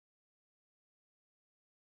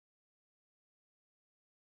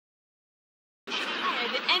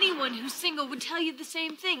anyone who's single would tell you the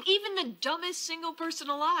same thing, even the dumbest single person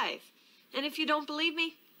alive. And if you don't believe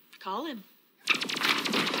me, call him.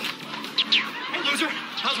 Hey, loser,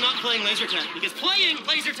 how's not playing laser tag? Because playing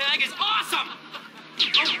laser tag is awesome!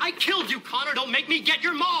 Oh, I killed you, Connor. Don't make me get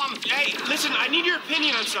your mom. Hey, listen, I need your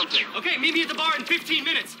opinion on something. Okay, meet me at the bar in 15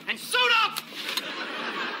 minutes, and suit up!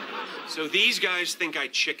 So these guys think I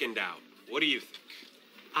chickened out. What do you think?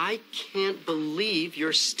 I can't believe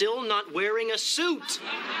you're still not wearing a suit.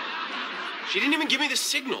 She didn't even give me the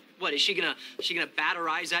signal. What, is she gonna bat her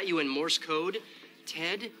eyes at you in Morse code?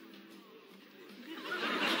 Ted?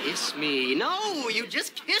 Kiss me. No, you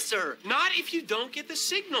just kiss her. Not if you don't get the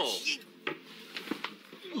signal.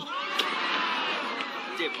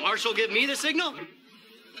 Did Marshall give me the signal?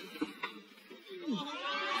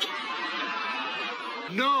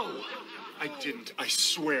 No, I didn't, I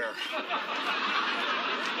swear.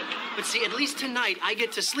 But see, at least tonight, I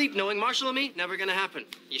get to sleep knowing Marshall and me, never gonna happen.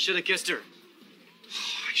 You should have kissed her.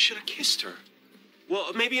 I should have kissed her.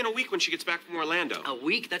 Well, maybe in a week when she gets back from Orlando. A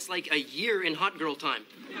week? That's like a year in hot girl time.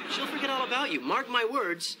 She'll forget all about you. Mark my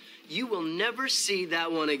words, you will never see that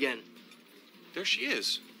one again. There she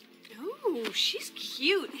is. Ooh, she's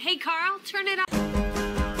cute. Hey, Carl, turn it up.